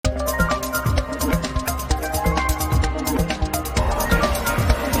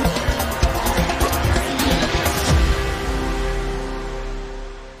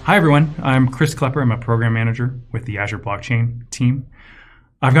Hi, everyone. I'm Chris Klepper. I'm a program manager with the Azure Blockchain team.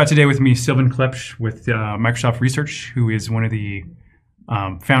 I've got today with me Sylvan Klepsch with Microsoft Research, who is one of the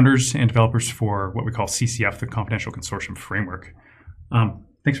founders and developers for what we call CCF, the Confidential Consortium Framework.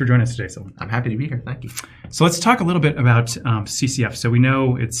 Thanks for joining us today, Sylvan. I'm happy to be here. Thank you. So let's talk a little bit about CCF. So we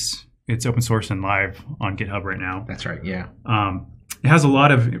know it's open source and live on GitHub right now. That's right, yeah. It has a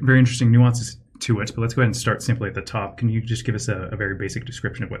lot of very interesting nuances to it, but let's go ahead and start simply at the top. Can you just give us a very basic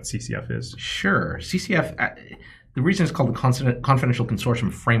description of what CCF is? Sure. CCF, the reason it's called the Confidential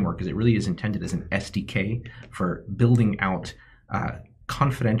Consortium Framework is it really is intended as an SDK for building out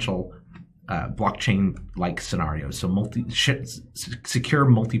confidential blockchain-like scenarios, so secure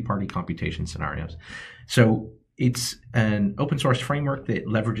multi-party computation scenarios. So it's an open source framework that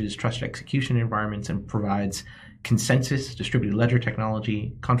leverages trusted execution environments and provides consensus, distributed ledger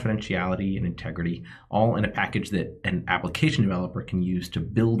technology, confidentiality, and integrity, all in a package that an application developer can use to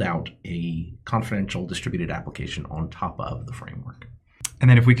build out a confidential distributed application on top of the framework. And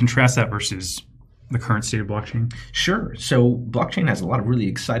then if we contrast that versus the current state of blockchain? Sure. So blockchain has a lot of really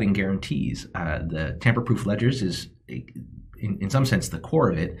exciting guarantees. The tamper-proof ledgers is, in some sense, the core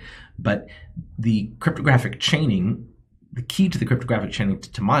of it, but the cryptographic chaining, the key to the cryptographic chaining,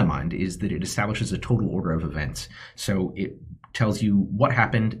 to my mind, is that it establishes a total order of events. So it tells you what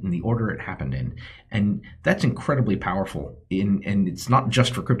happened in the order it happened in. And that's incredibly powerful. And it's not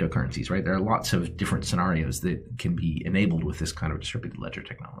just for cryptocurrencies, right? There are lots of different scenarios that can be enabled with this kind of distributed ledger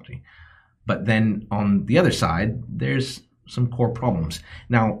technology. But then on the other side, there's some core problems.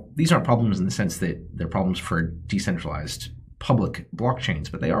 Now, these aren't problems in the sense that they're problems for decentralized public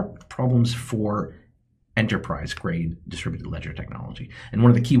blockchains, but they are problems for enterprise-grade distributed ledger technology. And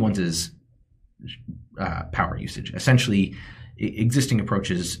one of the key ones is power usage. Essentially, existing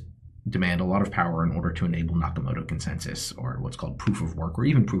approaches demand a lot of power in order to enable Nakamoto consensus, or what's called proof of work, or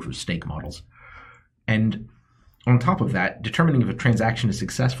even proof of stake models. And on top of that, determining if a transaction is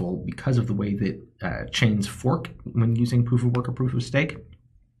successful because of the way that chains fork when using proof of work or proof of stake,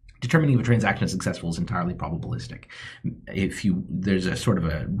 determining if a transaction is successful is entirely probabilistic. There's a sort of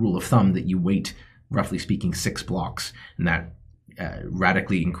a rule of thumb that you wait, roughly speaking, 6 blocks, and that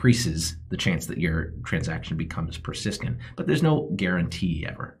radically increases the chance that your transaction becomes persistent. But there's no guarantee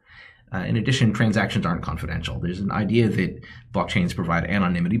ever. In addition, transactions aren't confidential. There's an idea that blockchains provide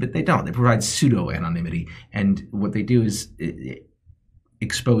anonymity, but they don't. They provide pseudo-anonymity. And what they do is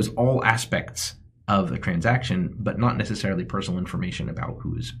expose all aspects of a transaction, but not necessarily personal information about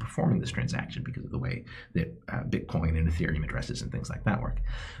who is performing this transaction because of the way that Bitcoin and Ethereum addresses and things like that work.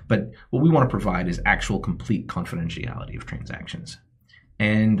 But what we want to provide is actual complete confidentiality of transactions.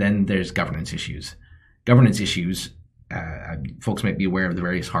 And then there's governance issues. Governance issues, folks might be aware of the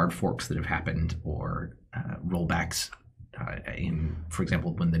various hard forks that have happened, or rollbacks for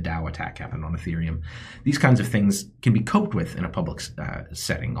example, when the DAO attack happened on Ethereum. These kinds of things can be coped with in a public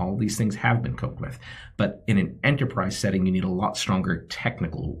setting. All these things have been coped with. But in an enterprise setting, you need a lot stronger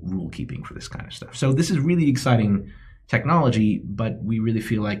technical rule keeping for this kind of stuff. So this is really exciting technology, but we really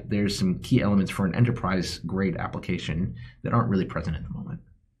feel like there's some key elements for an enterprise grade application that aren't really present at the moment.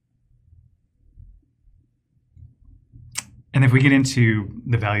 And if we get into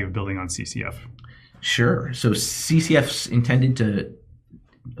the value of building on CCF. Sure. So CCF's intended to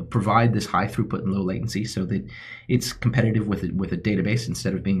provide this high throughput and low latency so that it's competitive with a database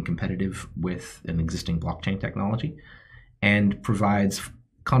instead of being competitive with an existing blockchain technology, and provides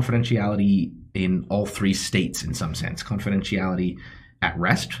confidentiality in all 3 states in some sense. Confidentiality at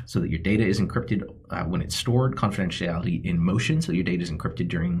rest, so that your data is encrypted when it's stored. Confidentiality in motion, so your data is encrypted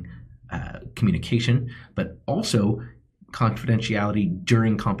during communication, but also confidentiality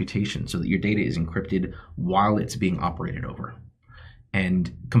during computation, so that your data is encrypted while it's being operated over.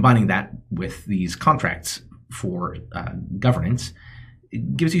 And combining that with these contracts for governance,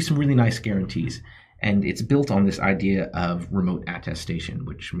 it gives you some really nice guarantees. And it's built on this idea of remote attestation,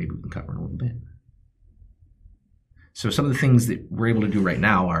 which maybe we can cover in a little bit. So some of the things that we're able to do right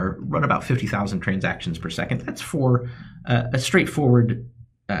now are run about 50,000 transactions per second. That's for a straightforward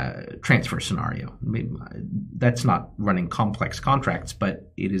transfer scenario. Maybe that's not running complex contracts,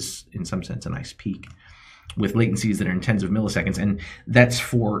 but it is in some sense a nice peak with latencies that are in tens of milliseconds. And that's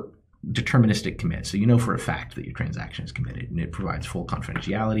for deterministic commit. So you know for a fact that your transaction is committed, and it provides full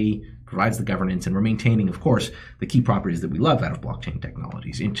confidentiality, provides the governance, and we're maintaining, of course, the key properties that we love out of blockchain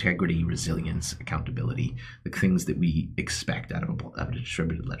technologies: integrity, resilience, accountability, the things that we expect out of a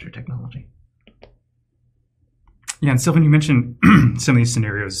distributed ledger technology. Yeah, and Sylvan, you mentioned some of these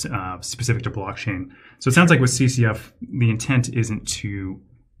scenarios specific to blockchain. So it sounds like with CCF, the intent isn't to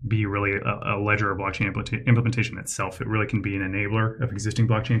be really a ledger or blockchain implementation itself. It really can be an enabler of existing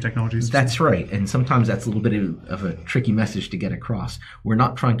blockchain technologies. That's right. And sometimes that's a little bit of a tricky message to get across. We're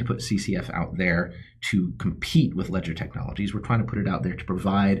not trying to put CCF out there to compete with ledger technologies. We're trying to put it out there to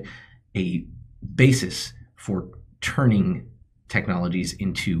provide a basis for turning technologies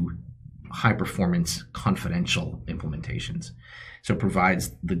into high-performance, confidential implementations. So it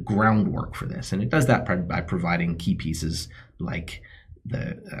provides the groundwork for this. And it does that by providing key pieces like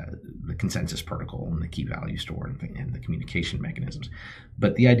the consensus protocol and the key value store and the communication mechanisms.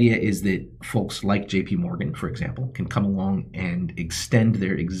 But the idea is that folks like JP Morgan, for example, can come along and extend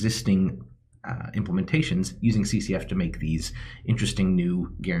their existing implementations using CCF to make these interesting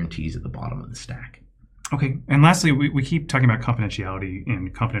new guarantees at the bottom of the stack. Okay. And lastly, we keep talking about confidentiality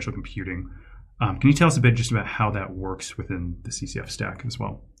and confidential computing. Can you tell us a bit just about how that works within the CCF stack as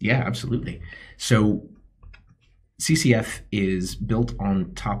well? Yeah, absolutely. So CCF is built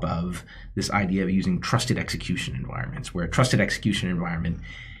on top of this idea of using trusted execution environments, where a trusted execution environment,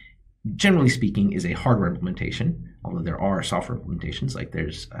 generally speaking, is a hardware implementation, although there are software implementations, like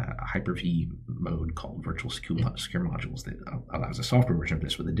there's a Hyper-V mode called Virtual Secure Modules that allows a software version of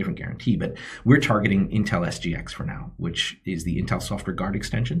this with a different guarantee. But we're targeting Intel SGX for now, which is the Intel Software Guard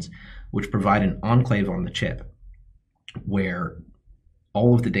extensions, which provide an enclave on the chip where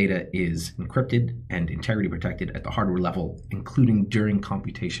all of the data is encrypted and integrity protected at the hardware level, including during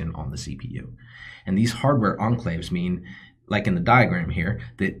computation on the CPU. And these hardware enclaves mean, like in the diagram here,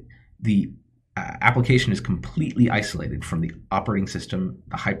 that the application is completely isolated from the operating system,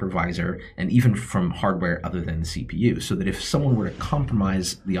 the hypervisor, and even from hardware other than the CPU. So that if someone were to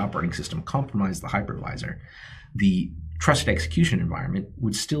compromise the operating system, compromise the hypervisor, the trusted execution environment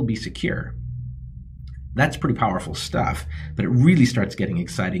would still be secure. That's pretty powerful stuff, but it really starts getting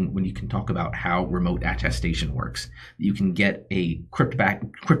exciting when you can talk about how remote attestation works. You can get a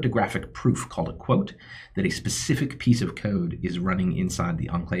cryptographic proof called a quote that a specific piece of code is running inside the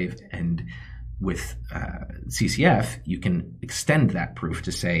enclave, and with CCF, you can extend that proof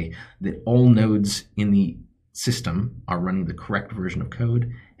to say that all nodes in the system are running the correct version of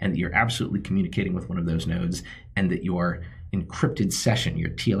code, and that you're absolutely communicating with one of those nodes, and that your encrypted session,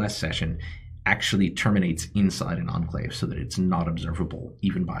 your TLS session, actually terminates inside an enclave so that it's not observable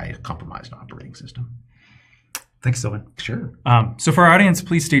even by a compromised operating system. Thanks, Sylvan. Sure. So for our audience,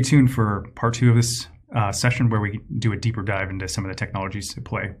 please stay tuned for part 2 of this session where we do a deeper dive into some of the technologies at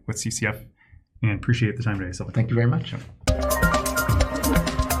play with CCF. And appreciate the time today, Sylvan. Thank you very much.